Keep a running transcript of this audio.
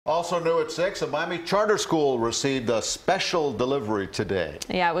Also new at 6, a Miami charter school received a special delivery today.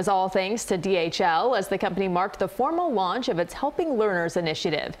 Yeah, it was all thanks to DHL as the company marked the formal launch of its Helping Learners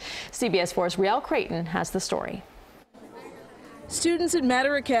initiative. CBS 4's Riel Creighton has the story. Students at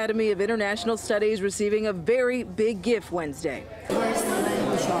Matter Academy of International Studies receiving a very big gift Wednesday.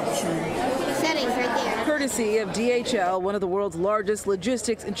 Settings right there. Courtesy of DHL, one of the world's largest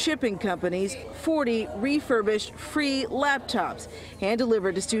logistics and shipping companies, 40 refurbished free laptops,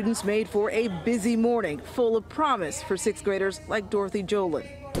 hand-delivered to students made for a busy morning, full of promise for sixth graders like Dorothy Jolin.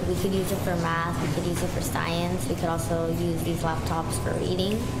 We could use it for math, we could use it for science, we could also use these laptops for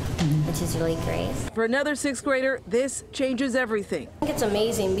reading, which is really great. For another sixth grader, this changes everything. I think it's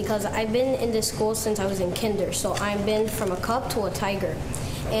amazing because I've been in this school since I was in kinder, so I've been from a cub to a tiger.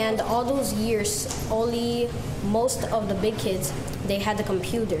 And all those years, only most of the big kids, they had the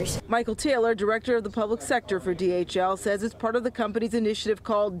computers. Michael Taylor, director of the public sector for DHL, says it's part of the company's initiative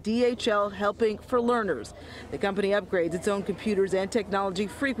called DHL Helping for Learners. The company upgrades its own computers and technology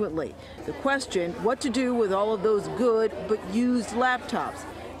frequently. The question, what to do with all of those good but used laptops?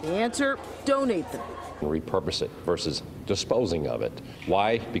 The answer, donate them. Repurpose it versus disposing of it.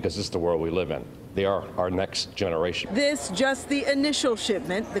 Why? Because this is the world we live in. They are our next generation. This just the initial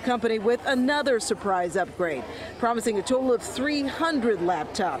shipment, the company with another surprise upgrade, promising a total of 300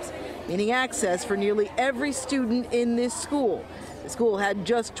 laptops, meaning access for nearly every student in this school. The school had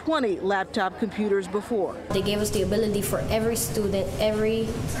just 20 laptop computers before. They gave us the ability for every student, every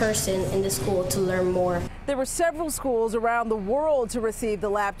person in the school to learn more. There were several schools around the world to receive the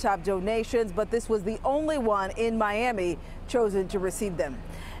laptop donations, but this was the only one in Miami chosen to receive them.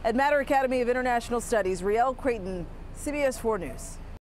 At Matter Academy of International Studies, Riel Creighton, CBS 4 News.